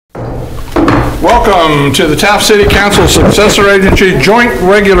Welcome to the Taft City Council Successor Agency Joint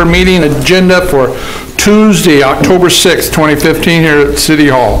Regular Meeting Agenda for Tuesday, October 6th, 2015 here at City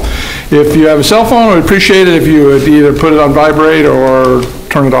Hall. If you have a cell phone, we'd appreciate it if you would either put it on vibrate or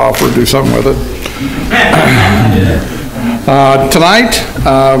turn it off or do something with it. Tonight,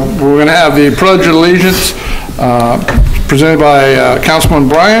 we're going to have the Pledge of Allegiance presented by Councilman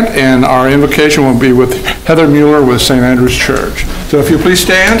Bryant, and our invocation will be with Heather Mueller with St. Andrew's Church. So if you please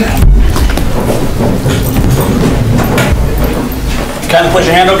stand. Kind of put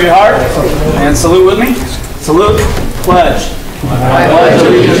your hand over your heart and salute with me. Salute, pledge. I pledge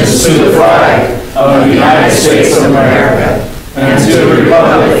allegiance to the flag of the United States of America and to the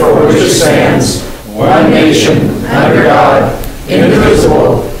republic for which it stands, one nation, under God,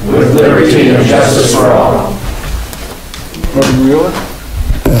 indivisible, with liberty and justice for all.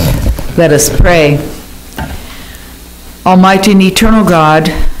 Let us pray. Almighty and eternal God,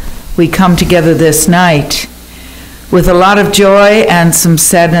 we come together this night with a lot of joy and some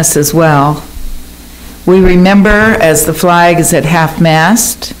sadness as well. We remember, as the flag is at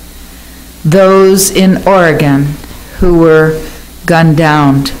half-mast, those in Oregon who were gunned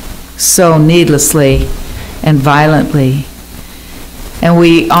down so needlessly and violently. And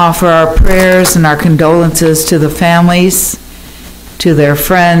we offer our prayers and our condolences to the families, to their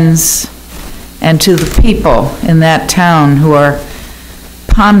friends, and to the people in that town who are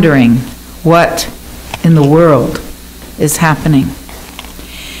pondering what in the world is happening.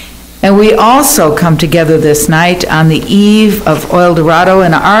 And we also come together this night on the eve of Oil Dorado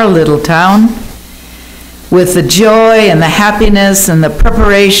in our little town with the joy and the happiness and the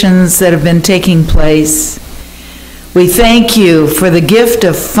preparations that have been taking place. We thank you for the gift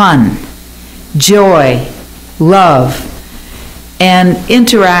of fun, joy, love, and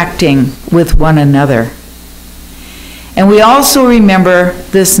interacting with one another. And we also remember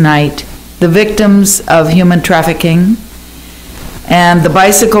this night the victims of human trafficking and the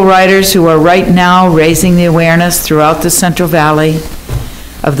bicycle riders who are right now raising the awareness throughout the Central Valley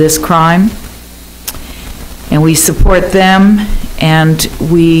of this crime. And we support them, and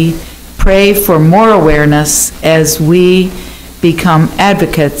we pray for more awareness as we become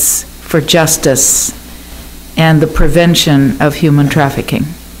advocates for justice and the prevention of human trafficking.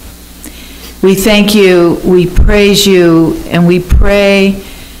 We thank you, we praise you, and we pray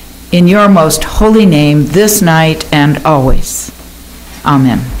in your most holy name this night and always.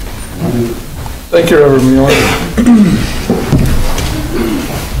 Amen. Thank you, Reverend Mueller.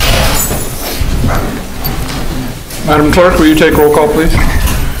 Madam Clerk, will you take roll call, please?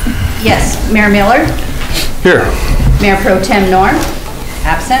 Yes. Mayor Miller? Here. Mayor Pro Tem Norm?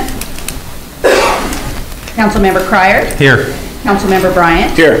 Absent. Councilmember Cryer? Here. Councilmember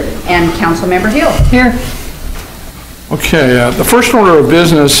Bryant? Here. And Councilmember Hill? Here. Okay, the first order of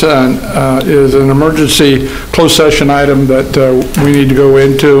business is an emergency closed session item that we need to go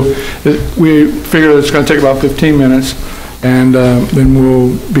into. We figure it's going to take about 15 minutes, and then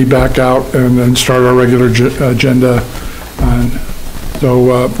we'll be back out and then start our regular agenda.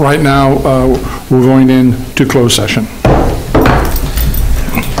 So right now, we're going into closed session.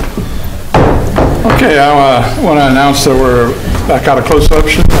 Okay, I want to announce that we're back out of closed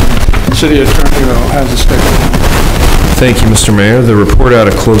session. City Attorney has a statement. Thank you, Mr. Mayor. The report out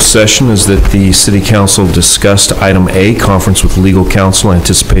of closed session is that the City Council discussed item A, conference with legal counsel,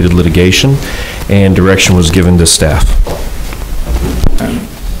 anticipated litigation, and direction was given to staff.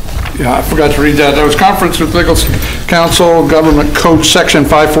 Yeah, I forgot to read that. There was conference with legal counsel, Government Code Section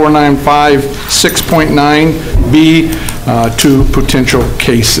 5495, 6.9B, to potential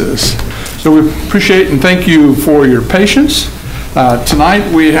cases. So we appreciate and thank you for your patience. Tonight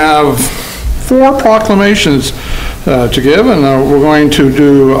we have 4 proclamations to give, and we're going to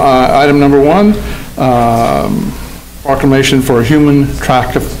do item number 1, proclamation for Human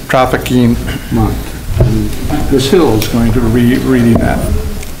Trafficking Month. And Ms. Hill is going to be reading that.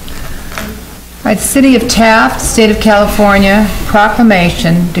 Right, City of Taft, State of California,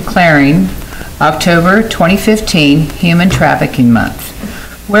 proclamation declaring October 2015 Human Trafficking Month.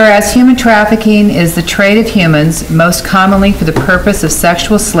 Whereas human trafficking is the trade of humans, most commonly for the purpose of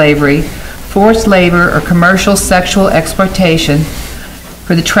sexual slavery, forced labor, or commercial sexual exploitation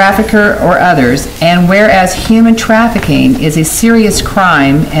for the trafficker or others, and whereas human trafficking is a serious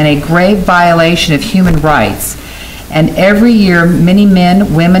crime and a grave violation of human rights, and every year many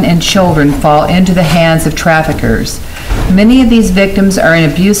men, women, and children fall into the hands of traffickers. Many of these victims are in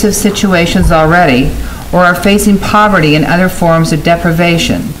abusive situations already or are facing poverty and other forms of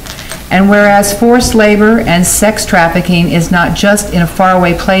deprivation. And whereas forced labor and sex trafficking is not just in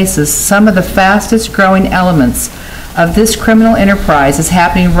faraway places, some of the fastest growing elements of this criminal enterprise is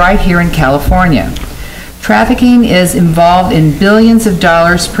happening right here in California. Trafficking is involved in billions of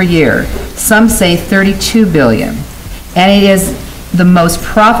dollars per year, some say 32 billion, and it is the most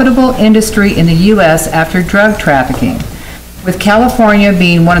profitable industry in the U.S. after drug trafficking, with California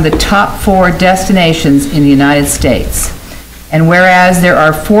being one of the top 4 destinations in the United States. And whereas there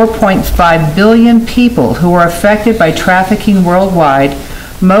are 4.5 billion people who are affected by trafficking worldwide,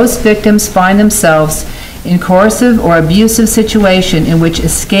 most victims find themselves in coercive or abusive situation in which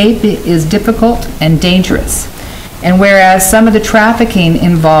escape is difficult and dangerous. And whereas some of the trafficking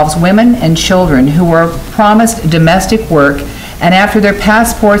involves women and children who are promised domestic work, and after their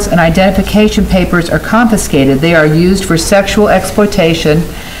passports and identification papers are confiscated, they are used for sexual exploitation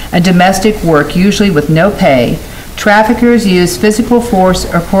and domestic work, usually with no pay, traffickers use physical force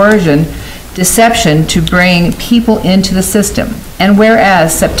or coercion, deception to bring people into the system. And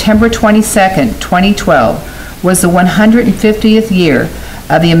whereas September 22nd, 2012 was the 150th year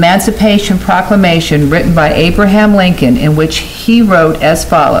of the Emancipation Proclamation written by Abraham Lincoln, in which he wrote as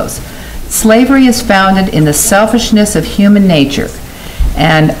follows: "Slavery is founded in the selfishness of human nature,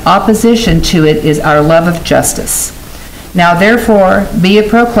 and opposition to it is our love of justice. Now therefore be it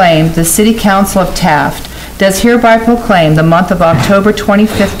proclaimed, the City Council of Taft does hereby proclaim the month of October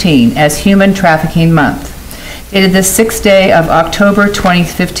 2015 as Human Trafficking Month. Dated the 6th day of October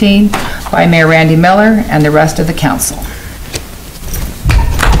 2015 by Mayor Randy Miller and the rest of the council."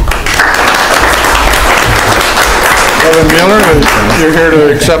 Reverend Miller, you're here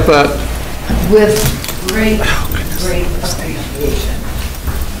to accept that. With great appreciation.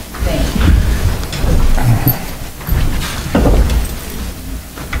 Thank you.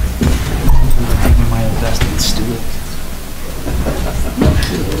 My investment, Stuart.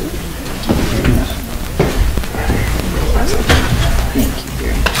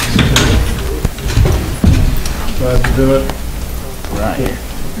 Glad to do it. Right here.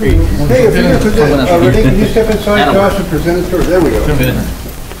 Hey, if you're going to present already, can you step inside, Josh, and present it to her? There we go. There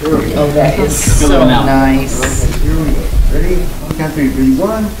we go. Oh, that is so nice. Here we go. Ready? On count 3. Ready?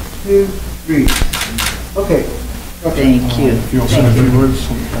 1, 2, 3. Okay. Thank you. If you'll say a few words.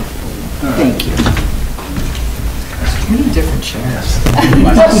 Thank you. We need different chairs.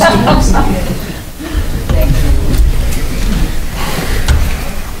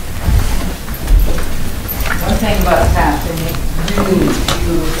 One thing about Taft, they make really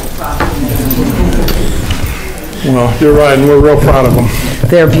beautiful proclamations. Well, you're right, and we're real proud of them.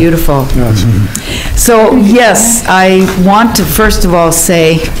 They're beautiful. So, yes, I want to first of all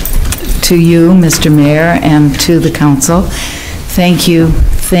say to you, Mr. Mayor, and to the council, thank you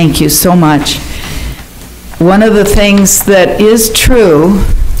so much. One of the things that is true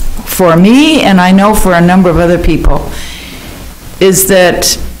for me, and I know for a number of other people, is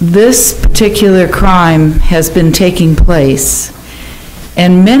that this particular crime has been taking place,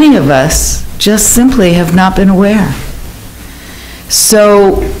 and many of us just simply have not been aware.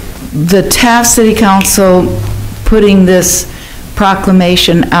 So the Taft City Council putting this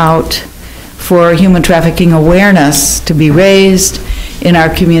proclamation out for human trafficking awareness to be raised in our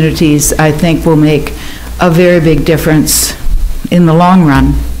communities, I think will make a very big difference in the long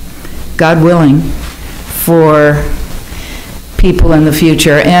run, God willing, for people in the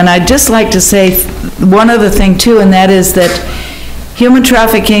future. And I'd just like to say one other thing too, and that is that human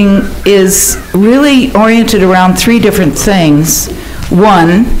trafficking is really oriented around 3 different things.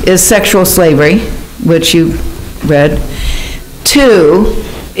 One is sexual slavery, which you read. 2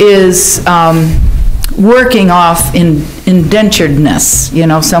 is working off indenturedness. You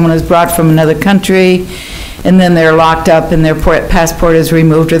know, someone is brought from another country, and then they're locked up and their passport is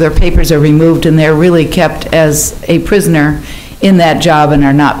removed or their papers are removed, and they're really kept as a prisoner in that job and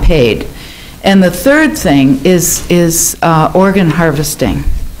are not paid. And the third thing is organ harvesting.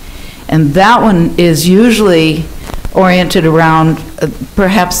 And that one is usually oriented around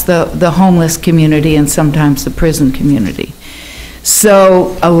perhaps the homeless community and sometimes the prison community.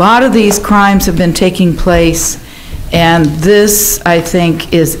 So a lot of these crimes have been taking place, and this, I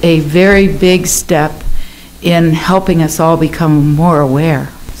think, is a very big step in helping us all become more aware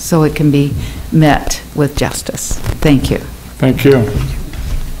so it can be met with justice. Thank you. Thank you.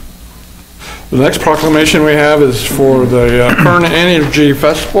 The next proclamation we have is for the Kern Energy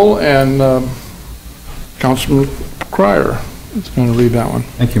Festival, and Councilman Cryer is going to read that one.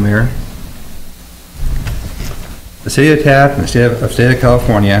 Thank you, Mayor. The City of Taft and the State of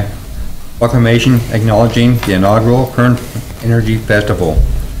California proclamation acknowledging the inaugural Kern Energy Festival.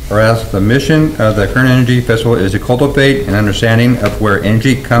 Whereas the mission of the Kern Energy Festival is to cultivate an understanding of where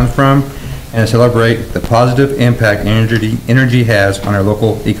energy comes from and to celebrate the positive impact energy has on our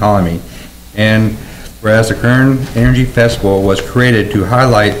local economy. And Whereas the Kern Energy Festival was created to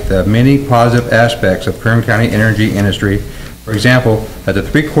highlight the many positive aspects of Kern County energy industry. For example, that the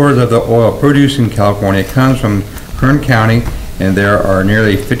 3/4 of the oil produced in California comes from Kern County, and there are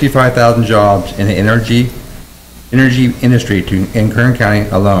nearly 55,000 jobs in the energy industry in Kern County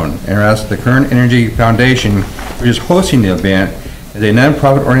alone. And whereas the Kern Energy Foundation, which is hosting the event, is a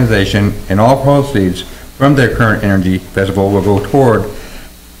nonprofit organization, and all proceeds from their Kern Energy Festival will go toward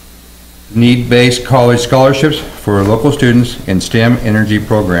need-based college scholarships for local students in STEM energy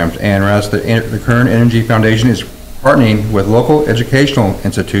programs. And whereas the Kern Energy Foundation is partnering with local educational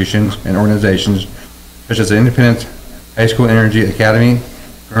institutions and organizations such as the Independence High School Energy Academy,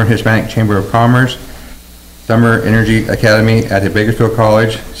 Kern Hispanic Chamber of Commerce, Summer Energy Academy at the Bakersfield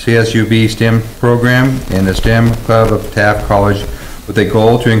College, CSUB STEM program, and the STEM Club of Taft College, with a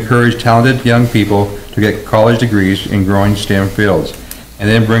goal to encourage talented young people to get college degrees in growing STEM fields, and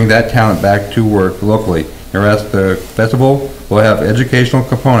then bring that talent back to work locally. Whereas the festival will have educational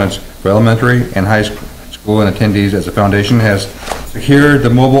components for elementary and high school and attendees, as the foundation has secured the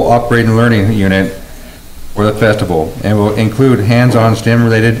mobile operating learning unit for the festival, and will include hands-on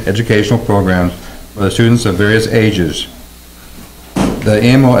STEM-related educational programs for the students of various ages. The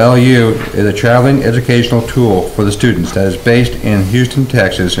MOLU is a traveling educational tool for the students that is based in Houston,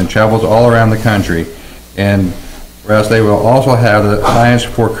 Texas, and travels all around the country. And whereas they will also have the Science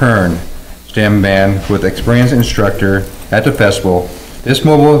for Kern STEM band with experienced instructor at the festival. This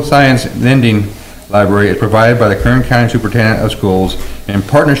mobile science lending library is provided by the Kern County Superintendent of Schools in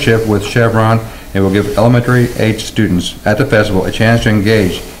partnership with Chevron, and will give elementary age students at the festival a chance to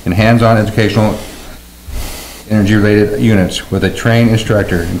engage in hands-on educational energy-related units with a trained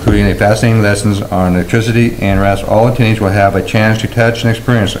instructor, including a fascinating lessons on electricity, and whereas all attendees will have a chance to touch and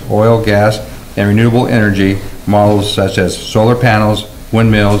experience oil, gas, and renewable energy models such as solar panels,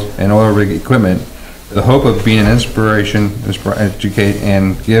 windmills, and oil rig equipment, with the hope of being an inspiration, educate,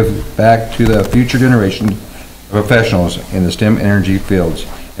 and give back to the future generation of professionals in the STEM energy fields.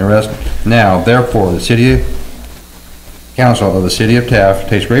 And whereas now, therefore, the City Council of the City of Taft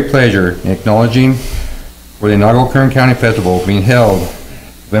takes great pleasure in acknowledging for the inaugural Kern County Festival being held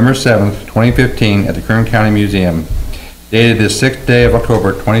November 7th, 2015 at the Kern County Museum. Dated this 6th day of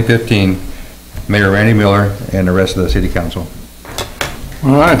October 2015, Mayor Randy Miller and the rest of the City Council.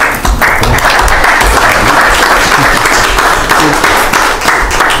 All right.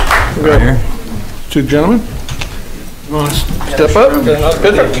 We got two gentlemen. You want to step up? Get another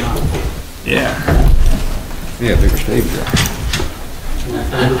picture? Yeah. Yeah, bigger stage there.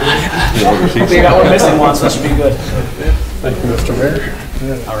 We got one missing one, so that should be good. Thank you, Mr. Mayor.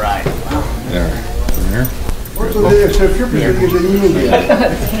 All right. There. Where's the video? So if you're pretty good, then you need it.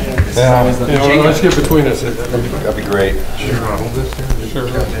 Let's get between us. That'd be great. It's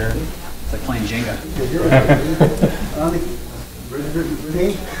like playing Jenga.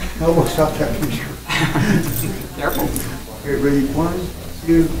 Ready? Elbow, stop that picture. Careful. Okay, ready? 1,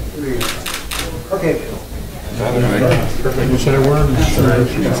 2, 3. Okay. You said a word?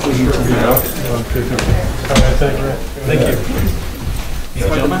 Thank you.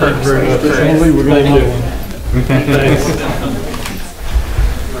 Gentlemen. Very much. We're going to Thanks.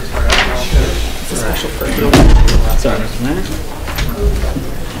 Sorry, Mr. Mayor.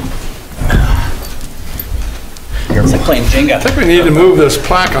 It's like playing Jenga. I think we need to move this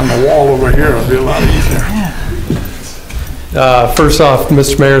plaque on the wall over here. It'll be a lot easier. First off,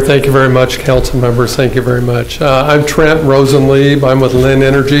 Mr. Mayor, thank you very much. Council members, thank you very much. I'm Trent Rosenlieb. I'm with Lynn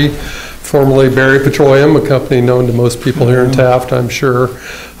Energy, formerly Berry Petroleum, a company known to most people here in Taft, I'm sure.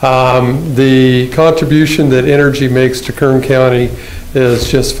 The contribution that energy makes to Kern County is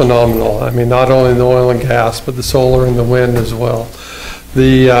just phenomenal. I mean, not only the oil and gas, but the solar and the wind as well.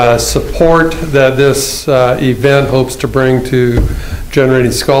 The support that this event hopes to bring to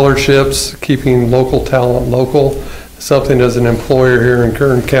generating scholarships, keeping local talent local, something as an employer here in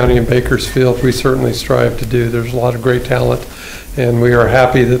Kern County and Bakersfield we certainly strive to do. There's a lot of great talent, and we are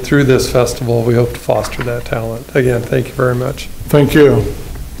happy that through this festival we hope to foster that talent. Again, thank you very much. Thank you.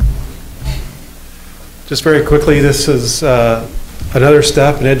 Just very quickly, this is another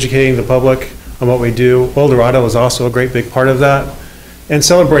step in educating the public on what we do. Oil Dorado is also a great big part of that, and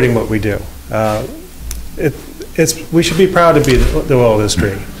celebrating what we do. We should be proud to be the oil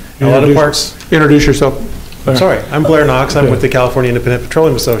industry. A lot of parts. Introduce yourself. Sorry, I'm Blair Knox. I'm with the California Independent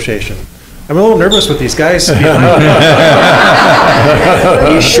Petroleum Association. I'm a little nervous with these guys. He's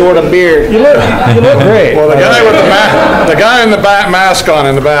short of beard. You look great. Well, the guy in the back, mask on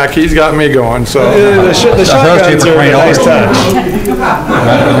in the back, he's got me going, so. The shotguns are a nice touch.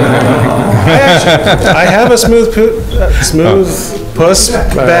 I have a smooth Puss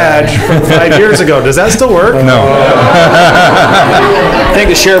badge from 5 years ago. Does that still work? No. I think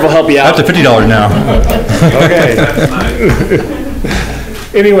the sheriff will help you out. Up to $50 now. Okay.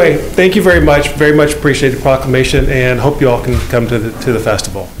 Anyway, thank you very much. Very much appreciate the proclamation, and hope you all can come to the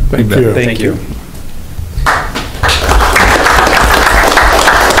festival. Thank you. Thank you.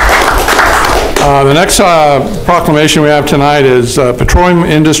 The next proclamation we have tonight is Petroleum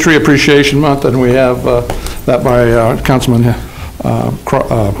Industry Appreciation Month, and we have that by Councilman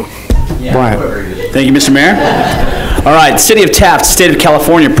Bryant. Thank you, Mr. Mayor. All right, City of Taft, State of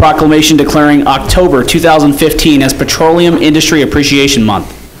California, proclamation declaring October 2015 as Petroleum Industry Appreciation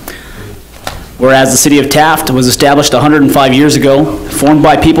Month. Whereas the City of Taft was established 105 years ago, formed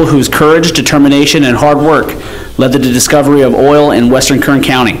by people whose courage, determination, and hard work led to the discovery of oil in western Kern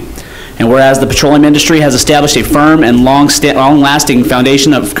County. And whereas the petroleum industry has established a firm and long-lasting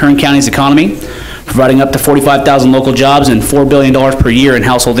foundation of Kern County's economy, providing up to 45,000 local jobs and $4 billion per year in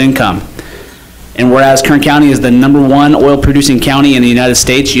household income. And whereas Kern County is the #1 oil-producing county in the United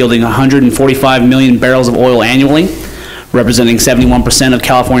States, yielding 145 million barrels of oil annually, representing 71% of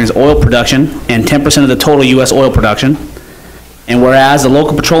California's oil production and 10% of the total U.S. oil production. And whereas the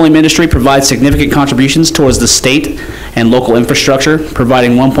local petroleum industry provides significant contributions towards the state and local infrastructure,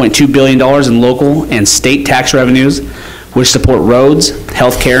 providing $1.2 billion in local and state tax revenues, which support roads,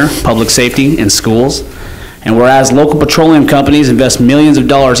 healthcare, public safety, and schools. And whereas local petroleum companies invest millions of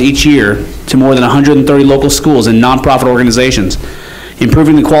dollars each year to more than 130 local schools and nonprofit organizations,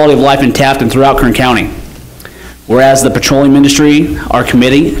 improving the quality of life in Taft and throughout Kern County. Whereas the petroleum industry are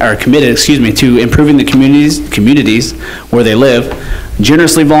committed to improving the communities where they live,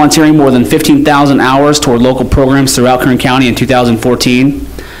 generously volunteering more than 15,000 hours toward local programs throughout Kern County in 2014.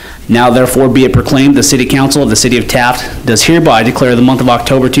 Now therefore be it proclaimed, the City Council of the City of Taft does hereby declare the month of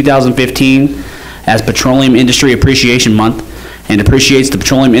October 2015 as Petroleum Industry Appreciation Month, and appreciates the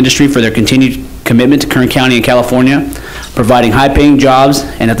petroleum industry for their continued commitment to Kern County and California, providing high-paying jobs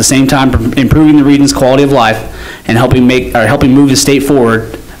and at the same time improving the region's quality of life and helping move the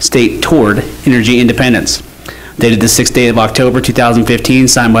state toward energy independence. Dated the 6th day of October 2015,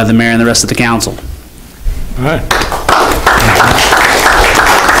 signed by the mayor and the rest of the council. All right.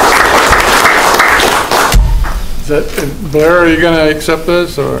 Is that, Blair, are you going to accept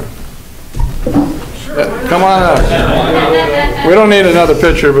this, or? Come on up. We don't need another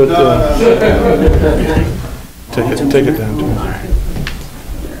picture, but take it down.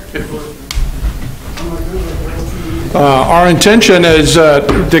 Our intention is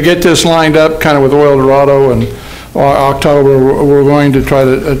to get this lined up kind of with Oil Dorado, and October, we're going to try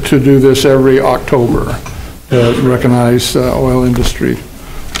to do this every October to recognize oil industry.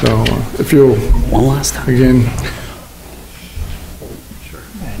 So if you'll, one last time. Again,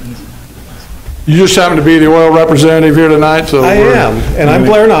 you just happen to be the oil representative here tonight, so I am, and I'm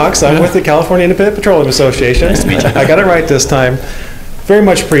Blair Knox. I'm with the California Independent Petroleum Association. Nice to meet you. I got it right this time. Very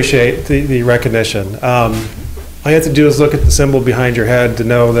much appreciate the recognition. All you have to do is look at the symbol behind your head to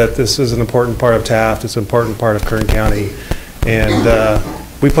know that this is an important part of Taft. It's an important part of Kern County, and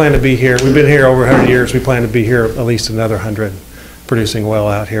we plan to be here. We've been here over 100 years. We plan to be here at least another 100, producing oil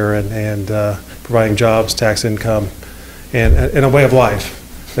out here and providing jobs, tax income, and a way of life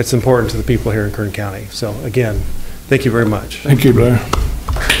that's important to the people here in Kern County. So again, thank you very much. Thank you, Blair.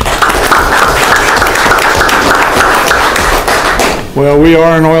 Well, we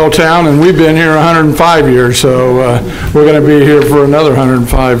are an oil town, and we've been here 105 years, so we're going to be here for another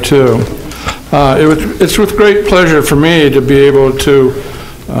 105 too. It's with great pleasure for me to be able to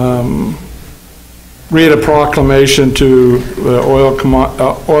read a proclamation to the Oil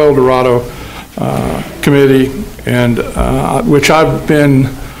Dorado Committee, and which I've been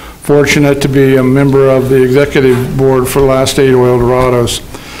fortunate to be a member of the executive board for the last 8 Oil Dorados.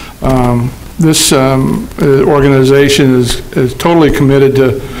 This organization is totally committed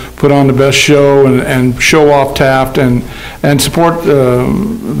to put on the best show and show off Taft and support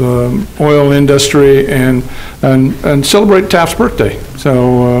the oil industry and celebrate Taft's birthday.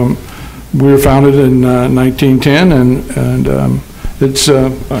 So we were founded in 1910, and it's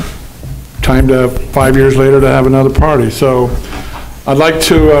time to 5 years later to have another party. So I'd like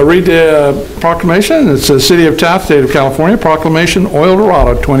to read the proclamation. It's the City of Taft, State of California, Proclamation Oil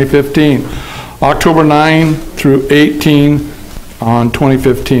Dorado 2015, October 9 through 18 on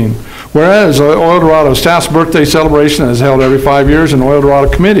 2015. Whereas Oil Dorado's Taft's birthday celebration is held every 5 years, and Oil Dorado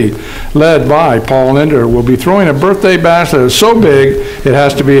Committee, led by Paul Linder, will be throwing a birthday bash that is so big it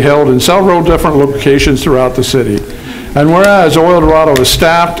has to be held in several different locations throughout the city. And whereas Oil Dorado is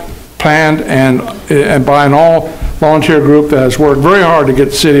staffed, planned, and by an all volunteer group that has worked very hard to get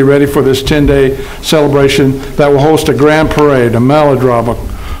the city ready for this 10-day celebration that will host a grand parade, a melodrama,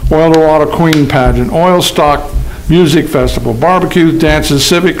 Oil Dorado Queen pageant, oil stock music festival, barbecues, dances,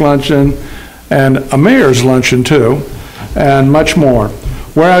 civic luncheon, and a mayor's luncheon too, and much more.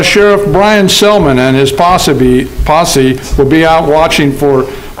 Whereas Sheriff Brian Selman and his posse will be out watching for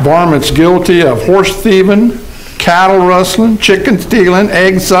varmints guilty of horse thieving, cattle rustling, chicken stealing,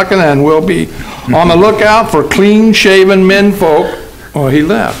 egg sucking, and will be on the lookout for clean-shaven menfolk. Oh, he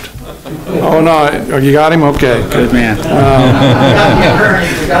left. Oh, no, you got him? Okay. Good man.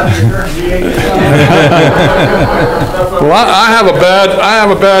 Well, I have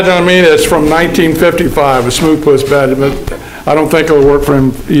a badge on me that's from 1955, a smooth puss badge, but I don't think it'll work for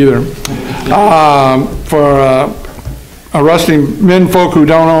him either. For arresting menfolk who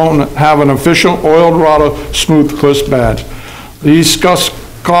don't have an official Oil Dorado smooth puss badge. These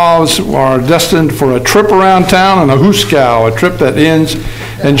calls are destined for a trip around town and a hooskow, a trip that ends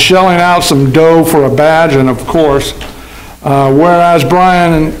in shelling out some dough for a badge, and of course, whereas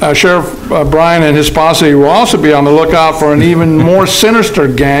Sheriff Brian and his posse will also be on the lookout for an even more sinister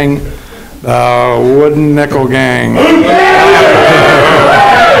gang, the Wooden Nickel Gang.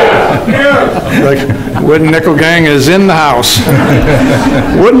 The Wooden Nickel Gang is in the house.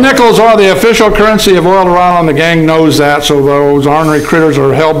 Wooden nickels are the official currency of Oil Dorado, and the gang knows that, so those ornery critters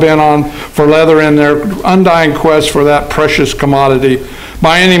are hell-bent on for leather in their undying quest for that precious commodity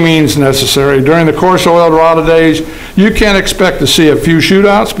by any means necessary. During the course of Oil Dorado days, you can expect to see a few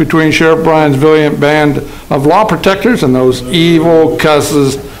shootouts between Sheriff Brian's valiant band of law protectors and those evil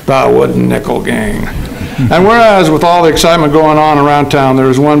cusses, the Wooden Nickel Gang. And whereas with all the excitement going on around town, there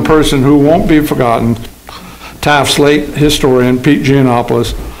is one person who won't be forgotten, Taft's late historian, Pete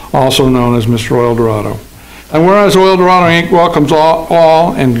Giannopoulos, also known as Mr. Oil Dorado. And whereas Oil Dorado Inc. welcomes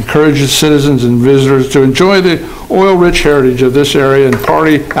all and encourages citizens and visitors to enjoy the oil-rich heritage of this area and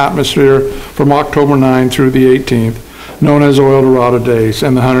party atmosphere from October 9 through the 18th, known as Oil Dorado Days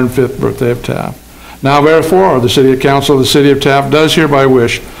and the 105th birthday of Taft. Now therefore, the City Council of the City of Taft does hereby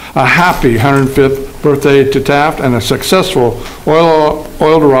wish a happy 105th birthday to Taft and a successful Oil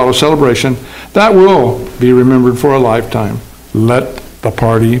Dorado celebration that will be remembered for a lifetime. Let the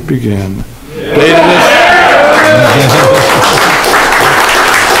party begin.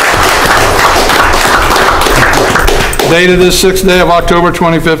 Dated this 6th day of October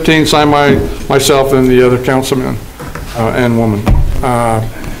 2015, signed by myself and the other councilman and woman.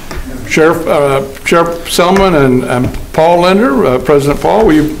 Sheriff Selman and Paul Linder, President Paul,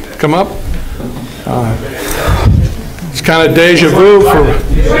 will you come up? It's kind of deja vu for...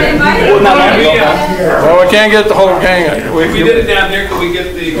 Well, we can't get the whole gang. We did it down there, can we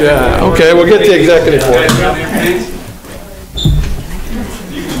get the... Yeah, okay, we'll get the executive for it.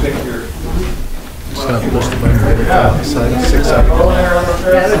 You can pick your...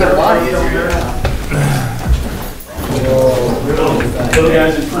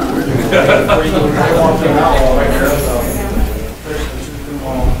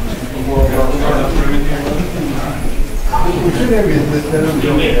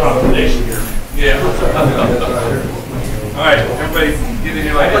 You'll need a combination here. Yeah. All right, everybody get in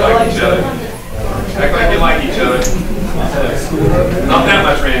here like you like each other. Act like you like each other. Not that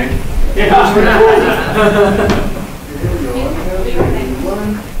much, Randy. Thank you.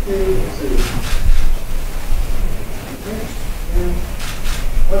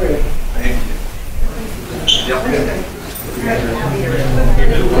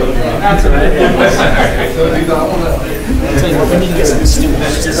 That's all right. We need to get some stools.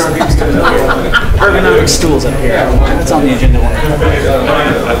 Ergonomic stools up here. That's on the agenda.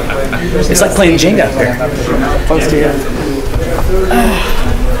 It's like playing Jenga up here. Close to you.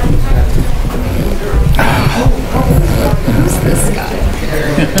 Who's this guy?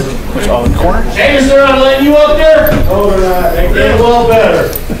 Which, oh, in the corner? Hey, sir, I'm letting you up there. Oh, right. Get a little better.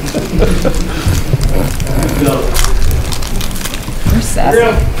 Where's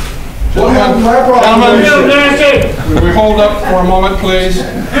Sassy? Gentlemen, we hold up for a moment, please.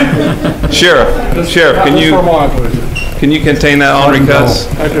 Sheriff, can you contain that ornery cuss?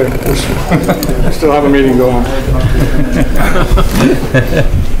 Okay, we still have a meeting going.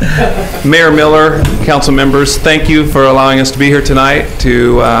 Mayor Miller, council members, thank you for allowing us to be here tonight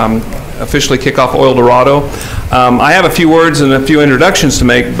to officially kick off Oil Dorado. I have a few words and a few introductions to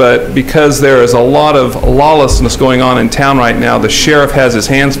make, but because there is a lot of lawlessness going on in town right now, the sheriff has his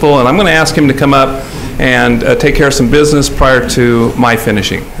hands full, and I'm going to ask him to come up and take care of some business prior to my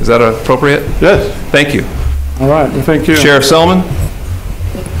finishing. Is that appropriate? Yes. Thank you. All right, well, thank you. Sheriff Selman.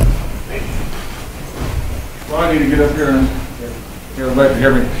 Well, I need to get up here and Everybody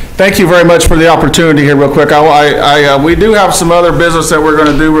hear me. Thank you very much for the opportunity here real quick. We do have some other business that we're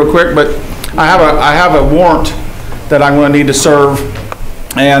going to do real quick, but I have a warrant that I'm going to need to serve.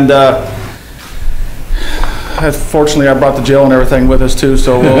 And fortunately, I brought the jail and everything with us too,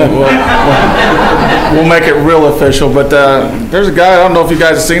 so we'll make it real official. But there's a guy, I don't know if you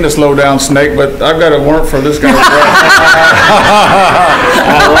guys have seen this low down snake, but I've got a warrant for this guy.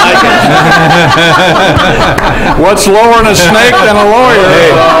 I like it. What's lower than a snake than a lawyer? Hey,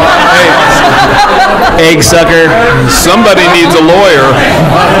 egg sucker. Somebody needs a lawyer.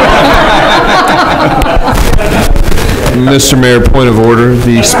 Mr. Mayor, point of order.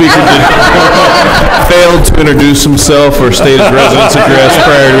 The speaker failed to introduce himself or state his residence address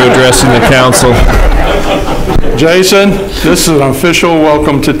prior to addressing the council. Jason, this is an official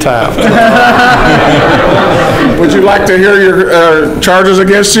welcome to Taft. Would you like to hear your charges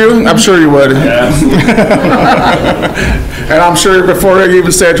against you? I'm sure you would. And I'm sure before you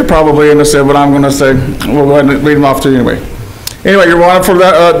even say it, you're probably going to say what I'm going to say. We'll go ahead and read them off to you anyway. Anyway, you're wanted for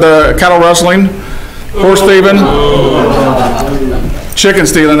the cattle rustling, horse thieving, chicken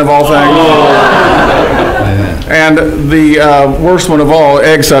stealing of all things, and the worst one of all,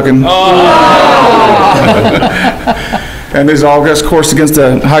 egg sucking. And these are all, of course, against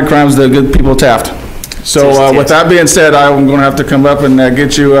the high crimes of the good people of Taft. So with that being said, I'm going to have to come up and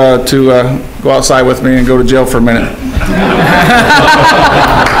get you to go outside with me and go to jail for a minute.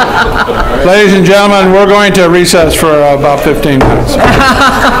 Ladies and gentlemen, we're going to recess for about 15 minutes.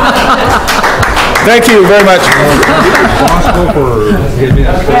 Thank you very much.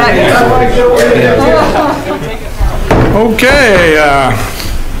 Okay,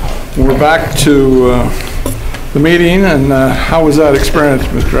 we're back to the meeting, and how was that experience,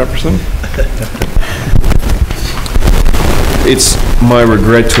 Mr. Epperson? It's my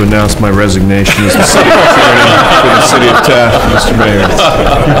regret to announce my resignation as the city attorney for the city of Taft, Mr. Mayor.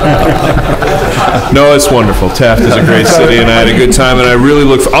 No, it's wonderful. Taft is a great city, and I had a good time, and I really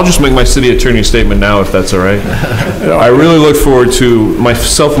I'll just make my city attorney statement now, if that's all right. I really look forward to,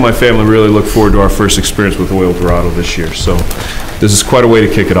 myself and my family really look forward to our first experience with Oil Dorado this year, so this is quite a way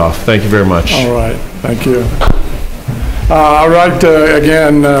to kick it off. Thank you very much. All right, thank you. I'd like to,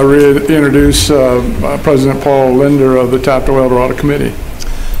 again, reintroduce President Paul Linder of the Taft Oil Dorado Committee.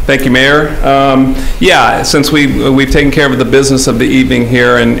 Thank you, Mayor. Yeah, since we've taken care of the business of the evening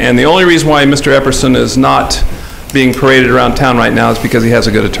here, and the only reason why Mr. Epperson is not being paraded around town right now is because he has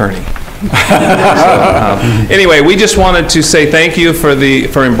a good attorney. Anyway, we just wanted to say thank you for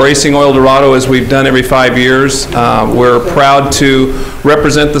embracing Oil Dorado as we've done every 5 years. We're proud to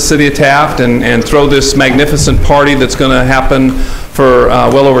represent the city of Taft and throw this magnificent party that's going to happen for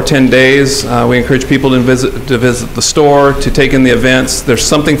well over 10 days. We encourage people to visit the store, to take in the events. There's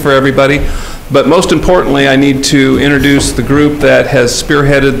something for everybody. But most importantly, I need to introduce the group that has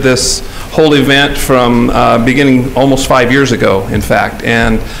spearheaded this whole event from beginning almost 5 years ago, in fact.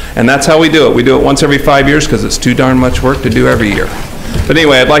 And that's how we do it. We do it once every 5 years because it's too darn much work to do every year. But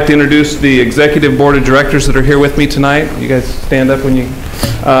anyway, I'd like to introduce the executive board of directors that are here with me tonight. You guys stand up when you...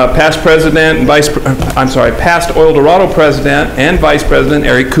 past Oil Dorado president and vice president,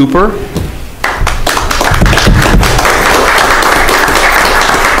 Eric Cooper.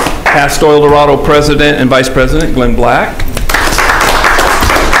 Past Oil Dorado president and vice president, Glenn Black.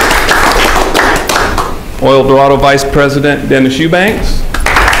 Oil Dorado vice president, Dennis Eubanks.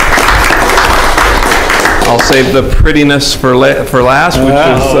 I'll save the prettiness for last, which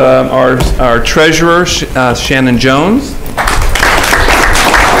is our treasurer, Shannon Jones.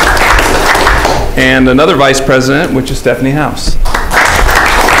 And another vice president, which is Stephanie House.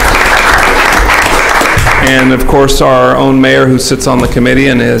 And of course, our own mayor who sits on the committee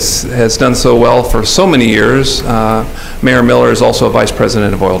and has done so well for so many years, Mayor Miller is also a vice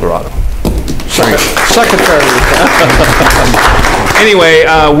president of Oil Dorado. Secretary. Anyway,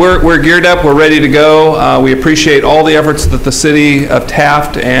 we're geared up, we're ready to go. We appreciate all the efforts that the city of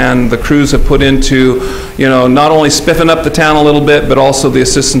Taft and the crews have put into, not only spiffing up the town a little bit, but also the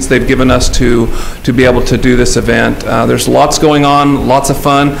assistance they've given us to be able to do this event. There's lots going on, lots of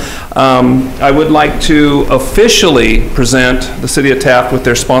fun. I would like to officially present the city of Taft with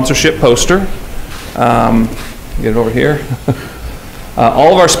their sponsorship poster. Get it over here.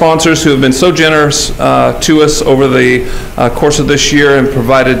 All of our sponsors who have been so generous to us over the course of this year and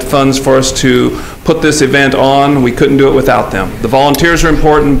provided funds for us to put this event on, we couldn't do it without them. The volunteers are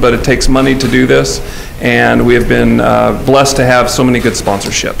important, but it takes money to do this, and we have been blessed to have so many good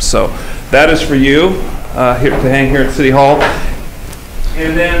sponsorships. So that is for you here to hang here at City Hall.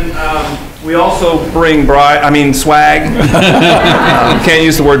 And then We also bring swag. Can't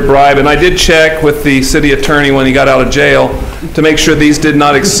use the word bribe. And I did check with the city attorney when he got out of jail to make sure these did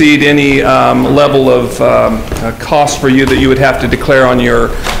not exceed any level of cost for you that you would have to declare on your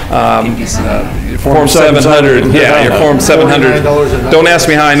Form 700. Yeah, your Form 700. Don't ask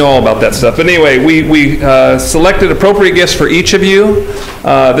me how I know all about that stuff. But anyway, we selected appropriate gifts for each of you.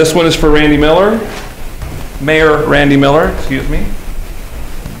 This one is for Randy Miller. Mayor Randy Miller, excuse me.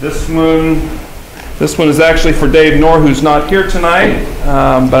 This one is actually for Dave Knorr, who's not here tonight,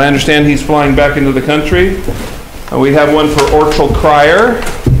 but I understand he's flying back into the country. We have one for Orchel Cryer,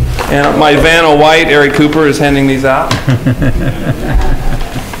 and my Vanna White, Eric Cooper, is handing these out.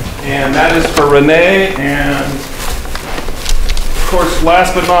 And that is for Renee, and of course,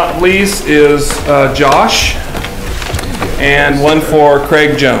 last but not least is Josh, and one for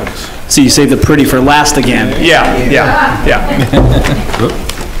Craig Jones. So you saved the pretty for last again. Yeah.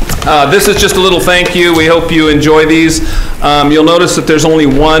 This is just a little thank you. We hope you enjoy these. You'll notice that there's only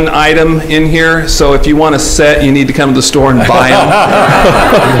one item in here, so if you want a set, you need to come to the store and buy them.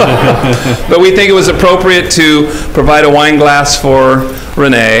 But we think it was appropriate to provide a wine glass for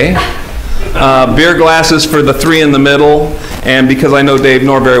Renee, beer glasses for the three in the middle, and because I know Dave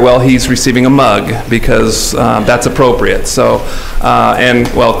Knorr very well, he's receiving a mug because that's appropriate. So, and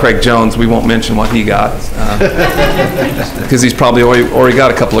well, Craig Jones, we won't mention what he got because he's probably already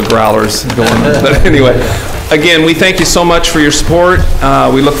got a couple of growlers going on. But anyway, again, we thank you so much for your support.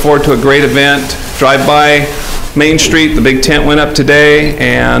 We look forward to a great event. Drive by Main Street, the big tent went up today,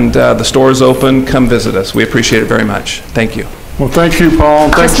 and the store is open. Come visit us. We appreciate it very much. Thank you. Well, thank you, Paul.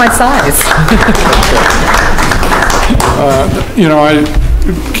 Just my size. You know, I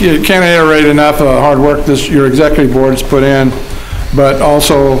can't iterate enough the hard work your executive board's put in, but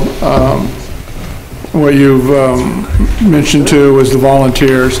also what you've mentioned too was the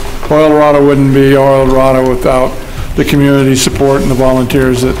volunteers. Oil Dorado wouldn't be Oil Dorado without the community support and the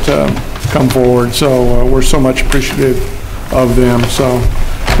volunteers that come forward. So we're so much appreciative of them. So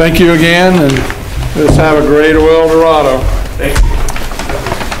thank you again, and let's have a great Oil Dorado. Thank you.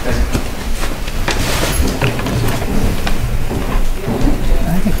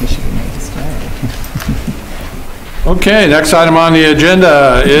 Okay, next item on the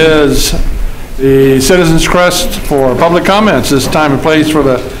agenda is the Citizens Crest for public comments. This time and place for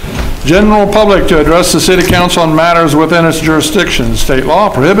the general public to address the City Council on matters within its jurisdiction. State law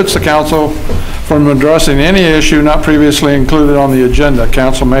prohibits the council from addressing any issue not previously included on the agenda.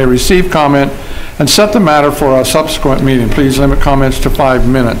 Council may receive comment and set the matter for a subsequent meeting. Please limit comments to 5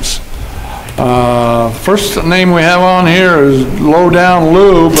 minutes. First name we have on here is Low Down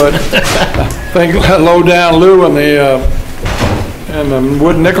Lou, but I think Low Down Lou and the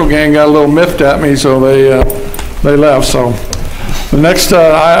Wood Nickel gang got a little miffed at me, so they left. So the next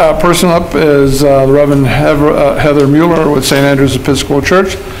person up is the Reverend Heather Mueller with St. Andrew's Episcopal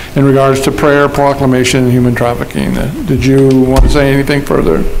Church in regards to prayer, proclamation, and human trafficking. Did you want to say anything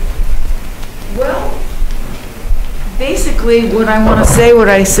further? Well, basically, what I want to say, what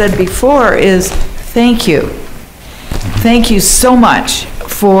I said before, is thank you. Thank you so much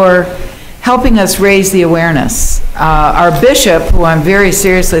for helping us raise the awareness. Our bishop, who I'm very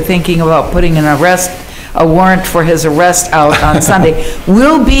seriously thinking about putting a warrant for his arrest out on Sunday,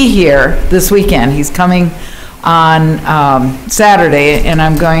 will be here this weekend. He's coming on Saturday, and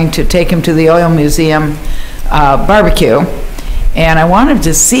I'm going to take him to the Oil Museum barbecue. And I wanted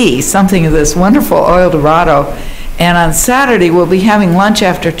to see something of this wonderful Oil Dorado. And on Saturday, we'll be having lunch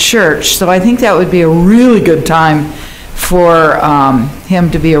after church, so I think that would be a really good time for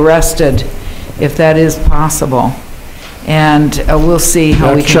him to be arrested, if that is possible. And we'll see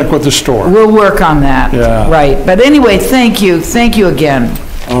how we can... check with the store. We'll work on that. Yeah. Right. But anyway, thank you again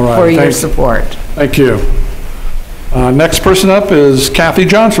for your support. Thank you. Next person up is Kathy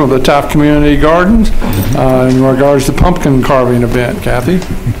Johnson with the Taft Community Gardens in regards to pumpkin carving event. Kathy?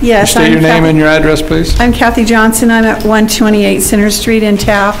 Yes. State your name and your address, please. I'm Kathy Johnson. I'm at 128 Center Street in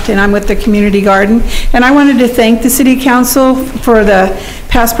Taft, and I'm with the Community Garden. And I wanted to thank the City Council for the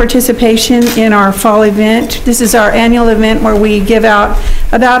past participation in our fall event. This is our annual event where we give out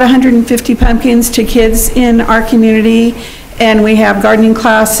about 150 pumpkins to kids in our community. And we have gardening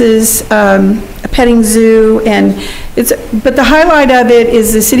classes, a petting zoo, but the highlight of it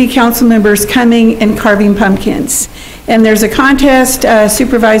is the city council members coming and carving pumpkins. And there's a contest.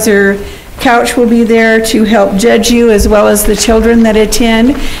 Supervisor Couch will be there to help judge you, as well as the children that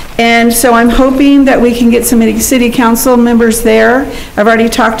attend. And so I'm hoping that we can get some city council members there. I've already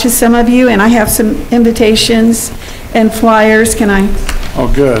talked to some of you, and I have some invitations and flyers. Can I?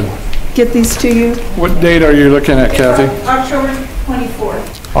 Oh, good. Get these to you? What date are you looking at, Kathy? October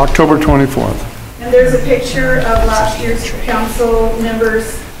 24th. October 24th. And there's a picture of last year's council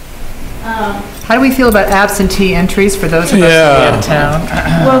members. How do we feel about absentee entries for those of us out of town?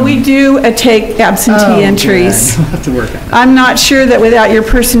 Well, we do take absentee entries. We'll have to work on it. I'm not sure that without your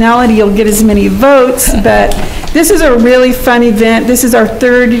personality, you'll get as many votes, but this is a really fun event. This is our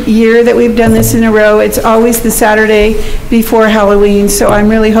third year that we've done this in a row. It's always the Saturday before Halloween, so I'm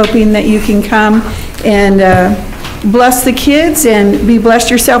really hoping that you can come and bless the kids and be blessed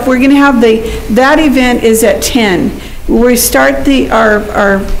yourself. We're going to have that event is at 10. We start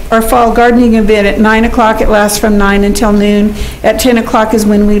our fall gardening event at 9 o'clock. It lasts from 9 until noon. At 10 o'clock is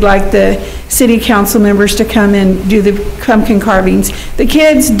when we'd like the city council members to come and do the pumpkin carvings. The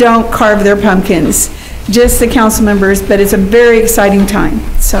kids don't carve their pumpkins, just the council members, but it's a very exciting time.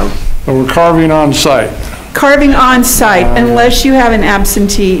 So we're carving on site. Carving on site, unless you have an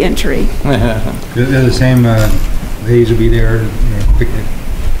absentee entry. They're the same ladies will be there, picnic,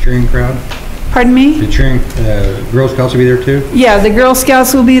 cheering crowd? Pardon me? The cheering, Girl Scouts will be there too? Yeah, the Girl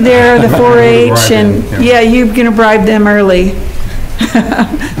Scouts will be there, the 4-H, and yeah, you're going to bribe them early.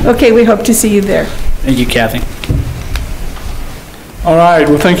 Okay, we hope to see you there. Thank you, Kathy. All right,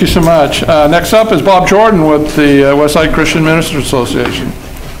 well, thank you so much. Next up is Bob Jordan with the Westside Christian Ministers Association.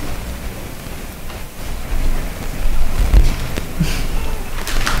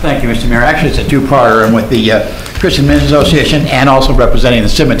 Thank you, Mr. Mayor. Actually, it's a two-parter. I'm with the Christian Ministers Association and also representing the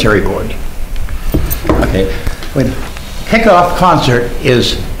Cemetery Board. Okay, the kickoff concert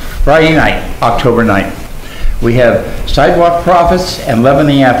is Friday night, October 9th. We have Sidewalk Prophets and 11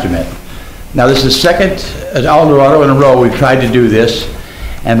 in the Aftermath. Now, this is the second at El Dorado in a row we've tried to do this,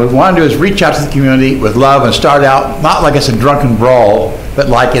 and what we want to do is reach out to the community with love and start out not like it's a drunken brawl, but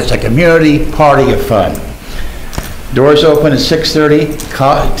like it's a community party of fun. Doors open at 6:30.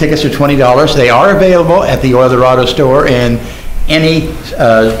 Tickets are $20. They are available at the El Dorado store, and any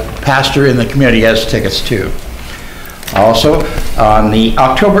pastor in the community has tickets too. Also, on the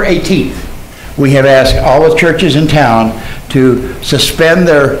October 18th, we have asked all the churches in town to suspend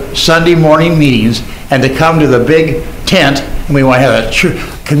their Sunday morning meetings and to come to the big tent, and we want to have a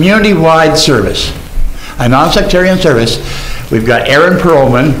community-wide service, a non-sectarian service. We've got Aaron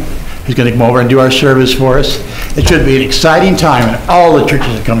Perlman, who's going to come over and do our service for us. It should be an exciting time, and all the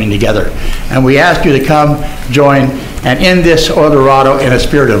churches are coming together. And we ask you to come, join, and end this El Dorado in a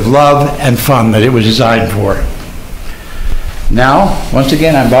spirit of love and fun that it was designed for. Now, once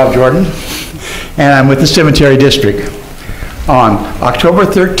again, I'm Bob Jordan, and I'm with the Cemetery District. On October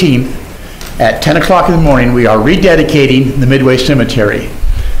 13th, at 10 o'clock in the morning, we are rededicating the Midway Cemetery.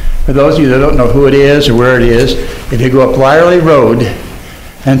 For those of you that don't know who it is or where it is, if you go up Lyerly Road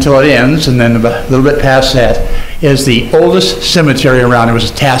until it ends, and then a little bit past that, is the oldest cemetery around. It was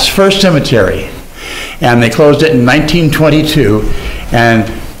Taft's first cemetery, and they closed it in 1922. And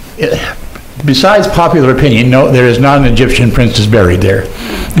besides popular opinion, no, there is not an Egyptian princess buried there.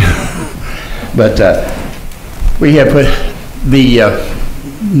 But we have put the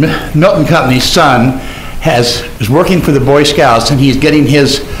Milton Company's son is working for the Boy Scouts, and he's getting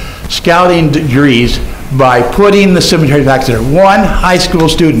his scouting degrees by putting the cemetery back there. One high school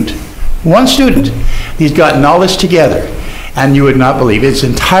student, one student, he's gotten all this together, and you would not believe it. It's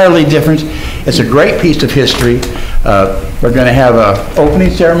entirely different. It's a great piece of history. We're going to have an opening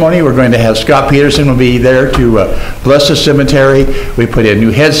ceremony. We're going to have Scott Peterson will be there to bless the cemetery. We put in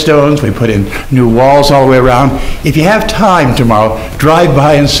new headstones. We put in new walls all the way around. If you have time tomorrow, drive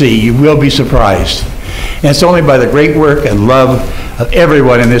by and see. You will be surprised. And it's only by the great work and love of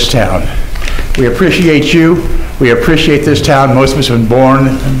everyone in this town. We appreciate you. We appreciate this town. Most of us have been born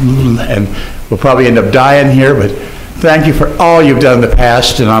and we'll probably end up dying here, but thank you for all you've done in the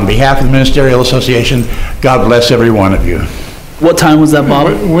past, and on behalf of the Ministerial Association, God bless every one of you. What time was that,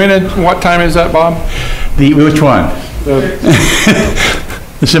 Bob? What time is that, Bob? Which one? The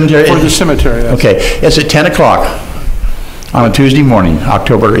cemetery? For the cemetery. Okay, it's at 10 o'clock on a Tuesday morning,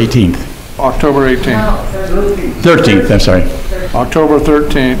 October 18th. October 18th. 13th, I'm sorry. October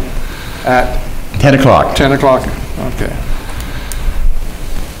 13th at 10 o'clock. 10 o'clock, okay.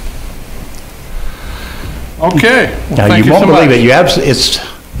 Okay. Well, now, thank you won't so believe much. it. It's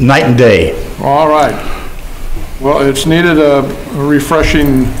night and day. All right. Well, it's needed a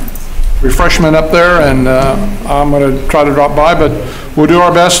refreshment up there, and I'm going to try to drop by, but we'll do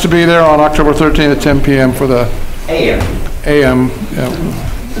our best to be there on October 13th at 10 p.m. for the AM. Yeah.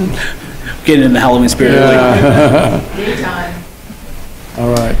 Getting in the Halloween spirit. Yeah. All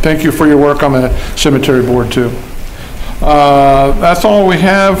right. Thank you for your work on the cemetery board, too. That's all we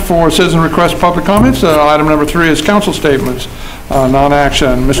have for citizen request public comments. Item number 3 is council statements,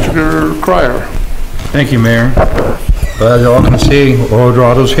 non-action. Mr. Cryer. Thank you, Mayor. Well, as you all can see, Oil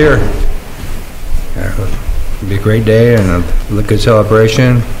Dorado's here. It'll be a great day and a good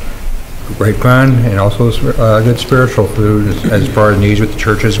celebration, great fun, and also good spiritual food as far as needs with the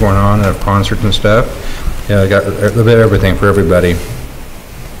churches going on and concerts and stuff. Yeah, I got a little bit of everything for everybody.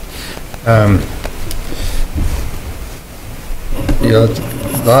 You know,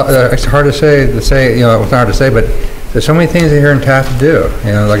 it's hard to say, you know, it's hard to say, but there's so many things here in Taft to do.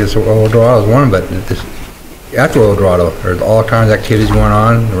 You know, like it's Oil Dorado is one, but after Oil Dorado, there's all kinds of activities going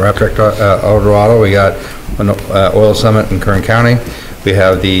on. We're after Oil Dorado, we got an oil summit in Kern County. We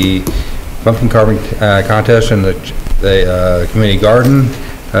have the pumpkin carving contest in the community garden,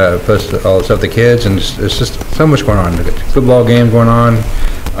 plus all the stuff the kids, and it's just so much going on. Football games going on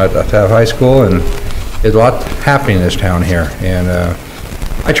at Taft High School, and there's a lot happening in this town here. And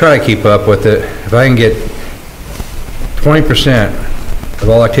I try to keep up with it. If I can get 20% of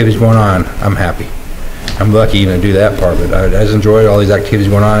all activities going on, I'm happy. I'm lucky even to do that part of it. I just enjoy all these activities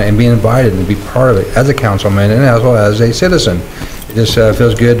going on and being invited and be part of it as a councilman and as well as a citizen. It just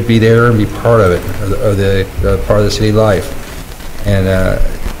feels good to be there and be part of it, of the part of the city life. And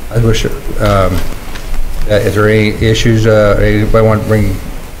I wish, is there any issues, anybody want to bring,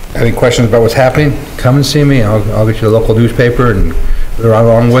 any questions about what's happening? Come and see me. I'll get you the local newspaper and ride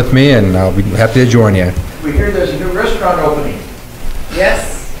along with me, and I'll be happy to join you. We hear there's a new restaurant opening.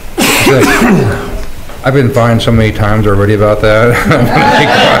 Yes. I've been fined so many times already about that.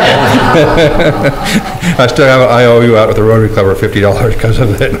 I owe you out with the Rotary Club $50 because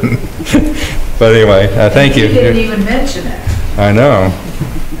of it. But anyway, thank you. You didn't even mention it. I know,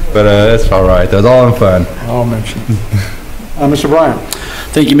 but it's all right. That's all in fun. I'll mention. Mr. Bryant.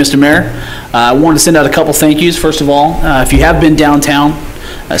 Thank you, Mr. Mayor. I wanted to send out a couple thank yous. First of all, if you have been downtown,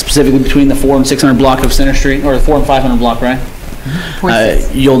 specifically between the 400 and 600 block of Center Street, or the 400 and 500 block, right?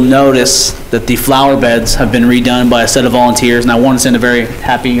 You'll notice that the flower beds have been redone by a set of volunteers, and I want to send a very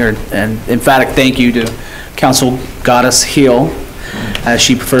happy and emphatic thank you to Council Goddess Hill, as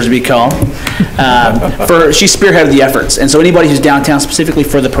she prefers to be called. She spearheaded the efforts, and so anybody who's downtown, specifically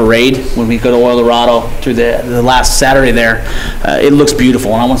for the parade, when we go to Oil Dorado through the last Saturday there, it looks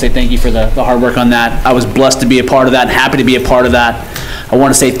beautiful, and I want to say thank you for the hard work on that. I was blessed to be a part of that, and happy to be a part of that. I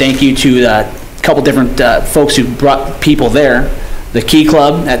want to say thank you to a couple different folks who brought people there. The Key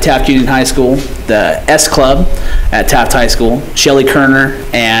Club at Taft Union High School, the S Club at Taft High School, Shelley Kerner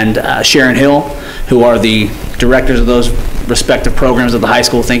and Sharon Hill, who are the directors of those respective programs at the high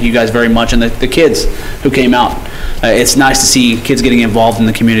school. Thank you guys very much, and the kids who came out. It's nice to see kids getting involved in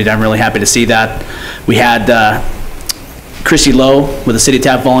the community. I'm really happy to see that. We had Christy Lowe with the City of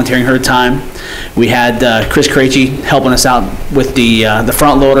Taft volunteering her time. We had Chris Krejci helping us out with the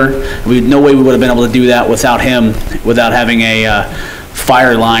front loader. No way we would have been able to do that without him, without having a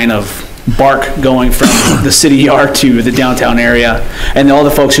fire line of bark going from the city yard to the downtown area. And all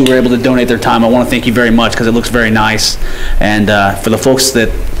the folks who were able to donate their time, I want to thank you very much because it looks very nice. And for the folks that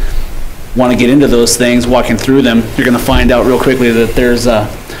want to get into those things, walking through them, you're going to find out real quickly that there's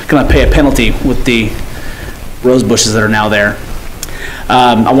going to pay a penalty with the rose bushes that are now there.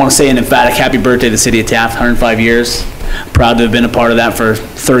 I want to say an emphatic happy birthday to the City of Taft, 105 years. Proud to have been a part of that for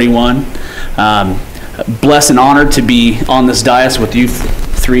 31. Blessed and honored to be on this dais with you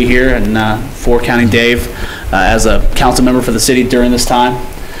three here and 4 counting Dave as a council member for the city during this time.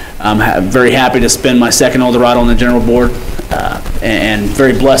 I'm very happy to spend my second Oil Dorado on the general board and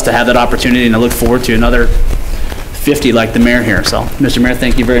very blessed to have that opportunity, and I look forward to another 50 like the mayor here. So, Mr. Mayor,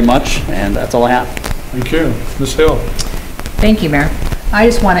 thank you very much, and that's all I have. Thank you. Ms. Hill. Thank you, Mayor. I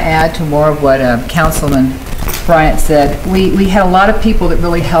just want to add to more of what Councilman Bryant said. We had a lot of people that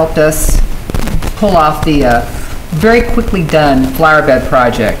really helped us pull off the very quickly done flower bed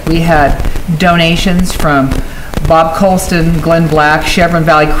project. We had donations from Bob Colston, Glenn Black, Chevron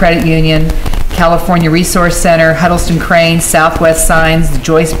Valley Credit Union, California Resource Center, Huddleston Crane, Southwest Signs, the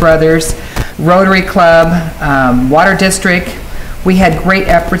Joyce Brothers, Rotary Club, Water District. We had great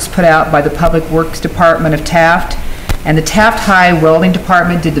efforts put out by the Public Works Department of Taft, and the Taft High Welding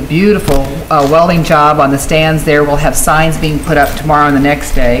Department did the beautiful welding job on the stands there. We'll have signs being put up tomorrow and the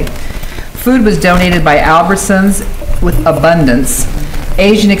next day. Food was donated by Albertsons with Abundance,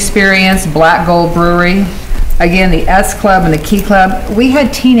 Asian Experience, Black Gold Brewery, again, the S Club and the Key Club. We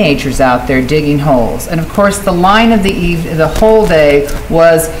had teenagers out there digging holes. And of course, the line of the whole day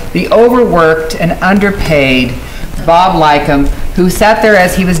was the overworked and underpaid Bob Lycum, who sat there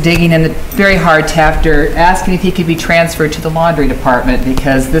as he was digging in the very hard Taft dirt, asking if he could be transferred to the laundry department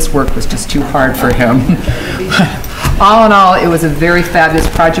because this work was just too hard for him. All in all, it was a very fabulous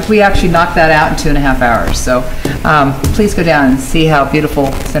project. We actually knocked that out in 2.5 hours. So please go down and see how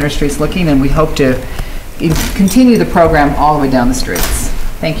beautiful Center Street's looking, and we hope to continue the program all the way down the streets.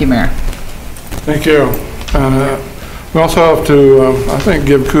 Thank you, Mayor. Thank you. We also have to, I think,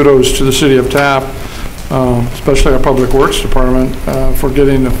 give kudos to the city of Taft, especially our Public Works Department, for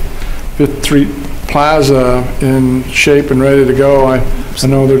getting the Fifth Street Plaza in shape and ready to go. I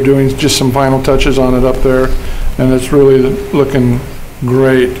know they're doing just some final touches on it up there, and it's really looking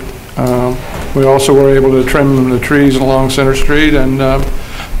great. We also were able to trim the trees along Center Street and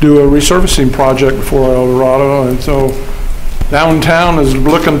do a resurfacing project before El Dorado, and so downtown is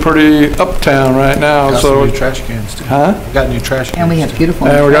looking pretty uptown right now. Got so some new trash cans too. Huh? We got new trash cans. And we have beautiful.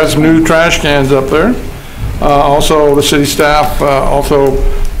 And we got some new trash cans up there. Also, the city staff,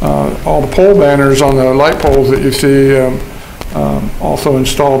 all the pole banners on the light poles that you see, also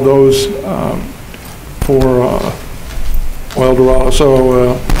installed those for El Dorado.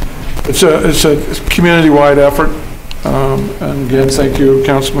 So it's a community-wide effort. And again, thank you,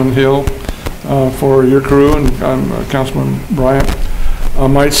 Councilman Hill, for your crew, and Councilman Bryant. I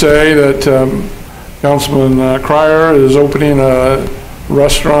might say that Councilman Cryer is opening a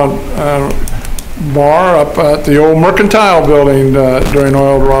restaurant bar up at the old Mercantile building during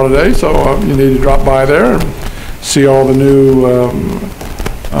El Dorado Day, so you need to drop by there and see all the new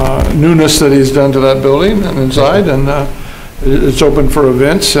newness that he's done to that building and inside, and it's open for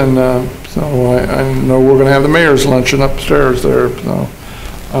events, and so I know we're going to have the mayor's luncheon upstairs there, so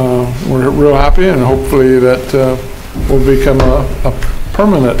we're real happy, and hopefully that will become a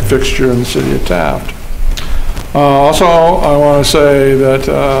permanent fixture in the city of Taft. Also, I want to say that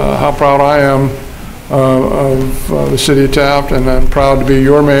how proud I am of the city of Taft, and I'm proud to be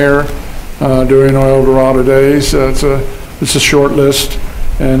your mayor during El Dorado days. It's a short list,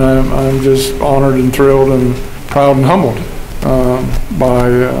 and I'm just honored and thrilled and proud and humbled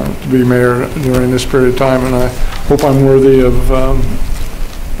to be mayor during this period of time, and I hope I'm worthy of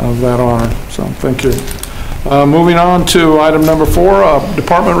that honor. So thank you. Moving on to item number 4,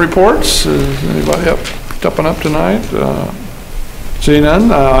 department reports. Is anybody stepping up tonight? Seeing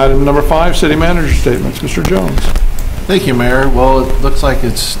none. Item number 5, city manager statements. Mr. Jones. Thank you, Mayor. Well, it looks like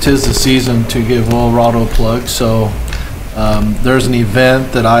tis the season to give El Dorado a plug. So there's an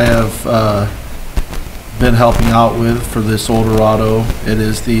event that I have been helping out with for this El Dorado. It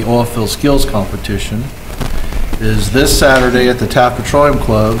is the oil field skills competition. It is this Saturday at the Taft Petroleum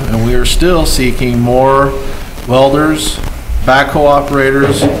Club, and we are still seeking more welders, backhoe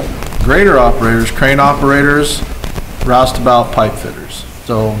operators, grader operators, crane operators, roustabout pipe fitters.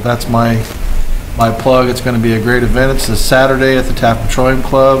 So that's my plug. It's going to be a great event. It's this Saturday at the Taft Petroleum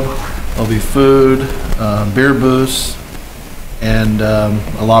Club. There'll be food, beer booths, and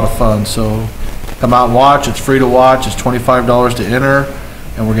a lot of fun. So come out and watch. It's free to watch. It's $25 to enter,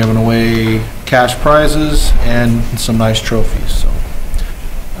 and we're giving away cash prizes and some nice trophies. So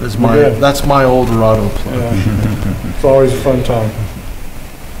that's my El Dorado plug. Yeah. It's always a fun time.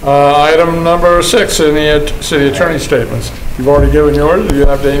 Item number 6, any city attorney statements. You've already given yours. Do you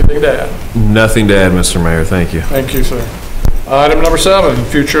have anything to add? Nothing to add, Mr. Mayor. Thank you. Thank you, sir. Item number 7,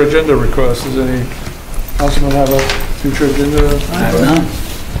 future agenda requests. Does any councilman have a future agenda? I have none.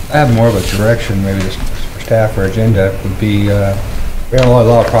 I have more of a direction, maybe just for staff or agenda would be, we have a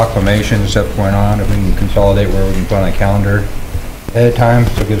lot of proclamations and stuff going on. If we can consolidate where we can put on a calendar ahead of time,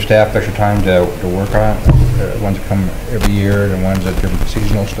 so give staff extra time to work on it. Ones that come every year and ones that different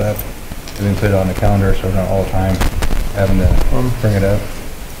seasonal stuff. We can put it on the calendar so we're not all the time having to bring it up.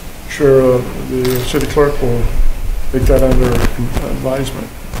 Sure, the city clerk will take that under advisement.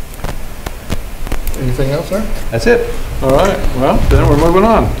 Anything else there? That's it. All right, well, then we're moving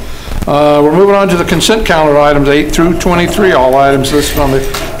on. We're moving on to the consent calendar, items 8 through 23. All items listed on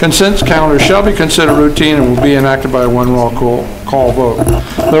the consent calendar shall be considered routine and will be enacted by a one roll call vote.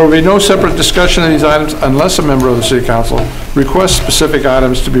 There will be no separate discussion of these items unless a member of the City Council requests specific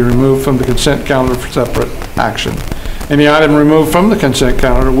items to be removed from the consent calendar for separate action. Any item removed from the consent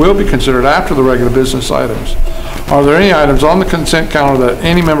calendar will be considered after the regular business items. Are there any items on the consent calendar that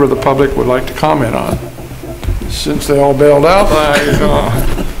any member of the public would like to comment on? Since they all bailed out, I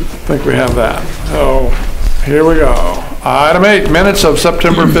think we have that. So here we go. Item 8, minutes of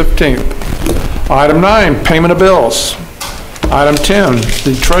September 15th. Item 9, payment of bills. Item 10,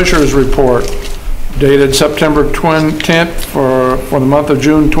 the treasurer's report dated September 10th for the month of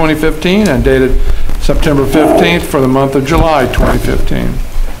June 2015 and dated September 15th for the month of July 2015.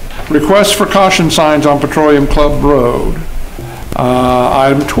 Request for caution signs on Petroleum Club Road.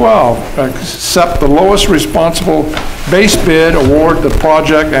 Item 12, accept the lowest responsible base bid, award the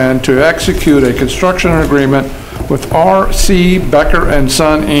project, and to execute a construction agreement with R.C. Becker and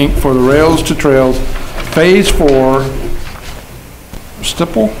Son, Inc. for the Rails to Trails Phase 4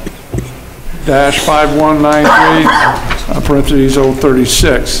 Stipple parentheses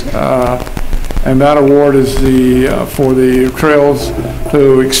 036. And that award is for the trails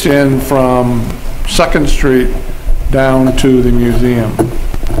to extend from 2nd Street down to the museum.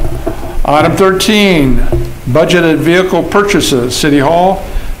 Item 13, budgeted vehicle purchases, City Hall,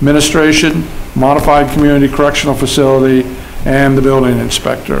 Administration, Modified Community Correctional Facility, and the Building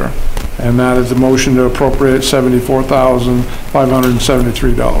Inspector. And that is a motion to appropriate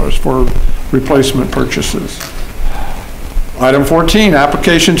 $74,573 for replacement purchases. Item 14,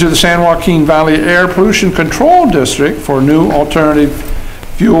 application to the San Joaquin Valley Air Pollution Control District for new alternative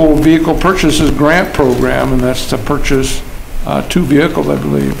fuel vehicle purchases grant program, and that's to purchase 2 vehicles, I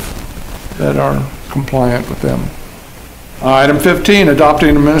believe, that are compliant with them. Item 15, adopting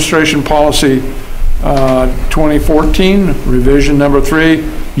administration policy 2014, revision number 3,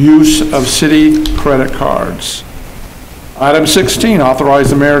 use of city credit cards. Item 16, authorize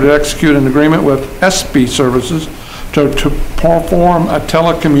the mayor to execute an agreement with SB Services to perform a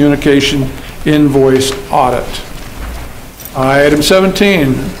telecommunication invoice audit. Item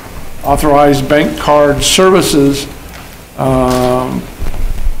 17, authorize bank card services.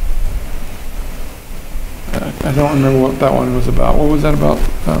 I don't remember what that one was about. What was that about,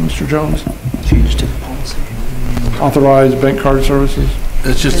 Mr. Jones? Change to the policy. Authorize bank card services?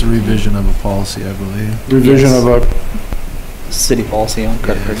 It's just a revision of a policy, I believe. Revision of a... City policy on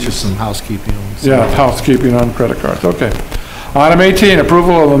credit cards. It's just some housekeeping. Yeah, housekeeping on credit cards, okay. Item 18,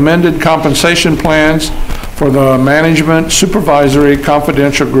 approval of amended compensation plans for the management, supervisory,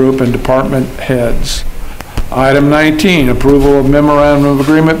 confidential group, and department heads. Item 19, approval of memorandum of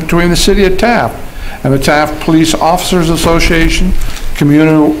agreement between the City of Taft and the Taft Police Officers Association,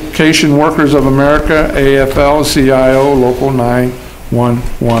 Communication Workers of America, AFL-CIO, Local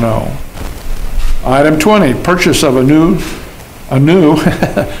 9110. Item 20, purchase of a new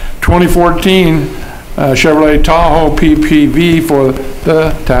 2014 Chevrolet Tahoe PPV for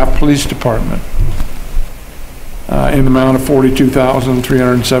the Taft Police Department in the amount of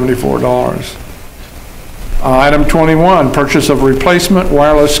 $42,374. Item 21, purchase of replacement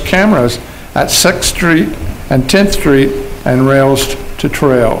wireless cameras at 6th Street and 10th Street and rails to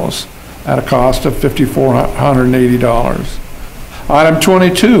trails at a cost of $5,480. Item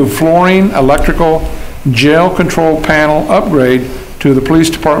 22, flooring, electrical, jail control panel upgrade to the Police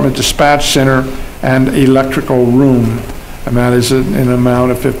Department Dispatch Center and electrical room, and that is in an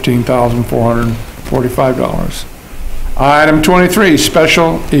amount of $15,445. Item 23,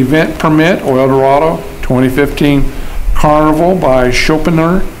 special event permit, Oil Dorado 2015 Carnival by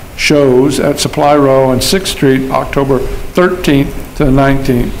Chopiner Shows at Supply Row on 6th Street, October 13th to the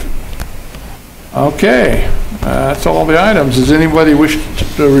 19th. Okay, that's all the items. Does anybody wish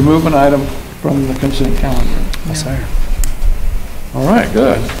to remove an item from the consent calendar? Yes, sir. All right,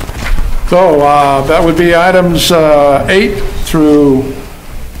 good. So that would be items 8 through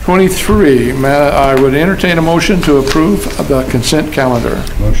 23. I would entertain a motion to approve the consent calendar.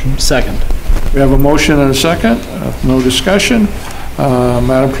 Motion. Second. We have a motion and a second. No discussion.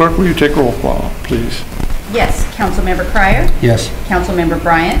 Madam Clerk, will you take roll call, please? Yes, Councilmember Cryer? Yes. Councilmember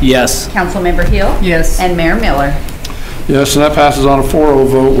Bryant? Yes. Councilmember Hill? Yes. And Mayor Miller? Yes, and that passes on a 4-0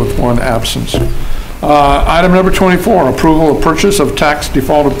 vote with 1 absence. Item number 24, approval of purchase of tax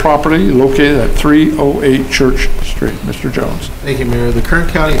defaulted property located at 308 Church Street. Mr. Jones. Thank you, Mayor. The Kern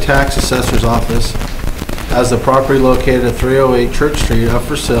County Tax Assessor's Office has the property located at 308 Church Street up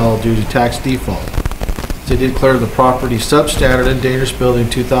for sale due to tax default. The city declared the property substandard and dangerous building in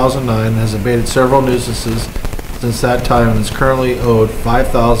 2009 and has abated several nuisances since that time and is currently owed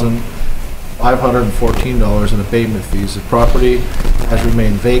 $5,514 in abatement fees. The property has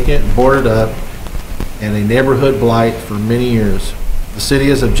remained vacant, boarded up, and a neighborhood blight for many years. The city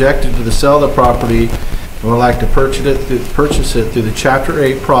has objected to the sale of the property and would like to purchase it through the Chapter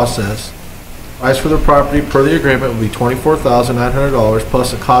 8 process. Price for the property per the agreement will be $24,900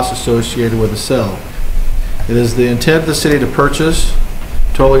 plus the cost associated with the sale. It is the intent of the city to purchase,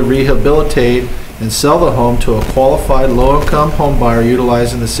 totally rehabilitate, and sell the home to a qualified low-income home buyer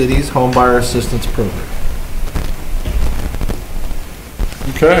utilizing the city's home buyer assistance program.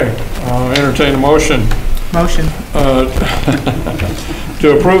 Okay, entertain a motion. Motion.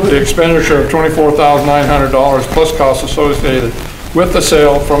 To approve the expenditure of $24,900 plus costs associated with the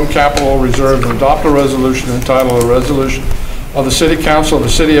sale from capital reserves and adopt a resolution entitled a resolution of the City Council of the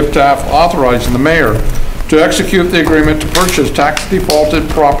City of Taft authorizing the mayor to execute the agreement to purchase tax defaulted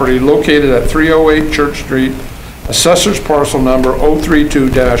property located at 308 Church Street, assessor's parcel number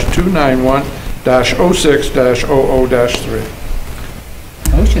 032-291-06-00-3.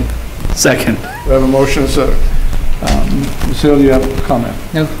 Motion. Second. We have a motion, so Cecilia, you have a comment?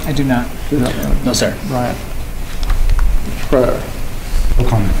 No, I do not. No, sir. Brian? Prayer? No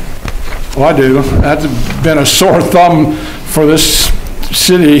comment. Well, I do. That's been a sore thumb for this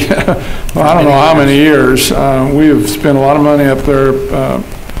city, well, I don't know how many years. We have spent a lot of money up there,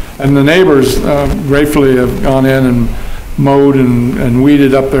 and the neighbors gratefully have gone in and mowed and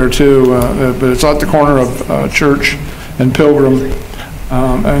weeded up there too, but it's at the corner of Church and Pilgrim.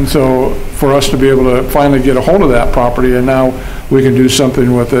 And so for us to be able to finally get a hold of that property, and now we can do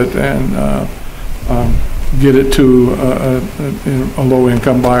something with it and get it to a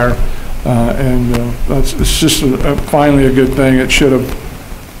low-income buyer. It's just finally a good thing. It should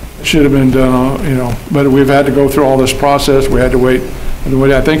have been done, you know, but we've had to go through all this process. We had to wait,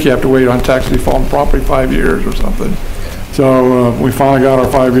 I think you have to wait on tax default property 5 years or something. So we finally got our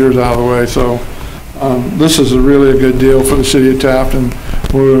 5 years out of the way. So this is really a good deal for the city of Taft, and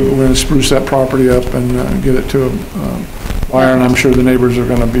we're going to spruce that property up and get it to a buyer, and I'm sure the neighbors are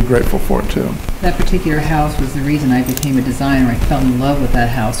going to be grateful for it too. That particular house was the reason I became a designer. I fell in love with that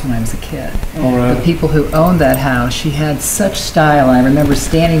house when I was a kid. All right. The people who owned that house, she had such style. I remember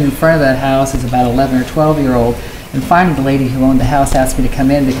standing in front of that house as about 11 or 12-year-old, and finally the lady who owned the house asked me to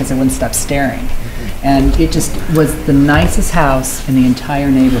come in because I wouldn't stop staring. And it just was the nicest house in the entire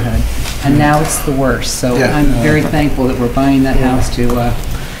neighborhood. And now it's the worst. So Yeah. I'm very thankful that we're buying that house to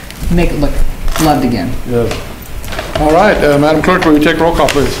make it look loved again. Yes. All right, Madam Clerk, will you take roll call,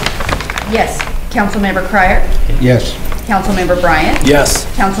 please? Yes. Councilmember Cryer? Yes. Councilmember Bryant? Yes.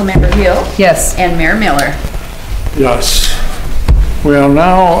 Councilmember Hill? Yes. And Mayor Miller? Yes. We are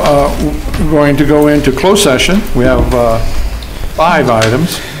now going to go into closed session. We have 5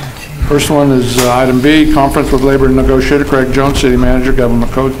 items. First one is item B, conference with labor negotiator Craig Jones, city manager,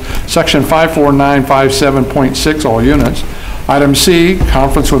 government code, section 54957.6, all units. Item C,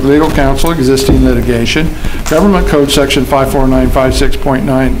 conference with legal counsel, existing litigation, government code section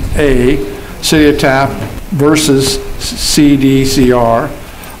 54956.9A, city of Taft versus CDCR.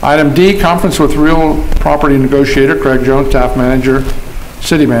 Item D, conference with real property negotiator Craig Jones, Taft manager,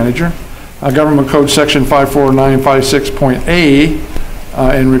 city manager, government code section 54956.A,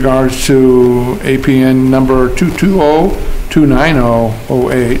 in regards to APN number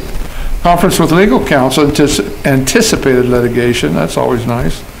 220-29008. Conference with legal counsel, anticipated litigation, that's always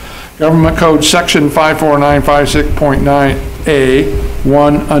nice. Government code section 54956.9A,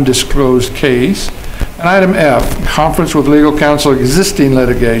 one undisclosed case. And item F, conference with legal counsel, existing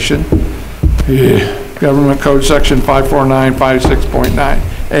litigation. Government code section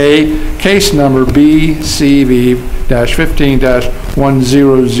 54956.9A, case number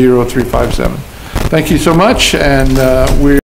BCV-15-100357. Thank you so much, and we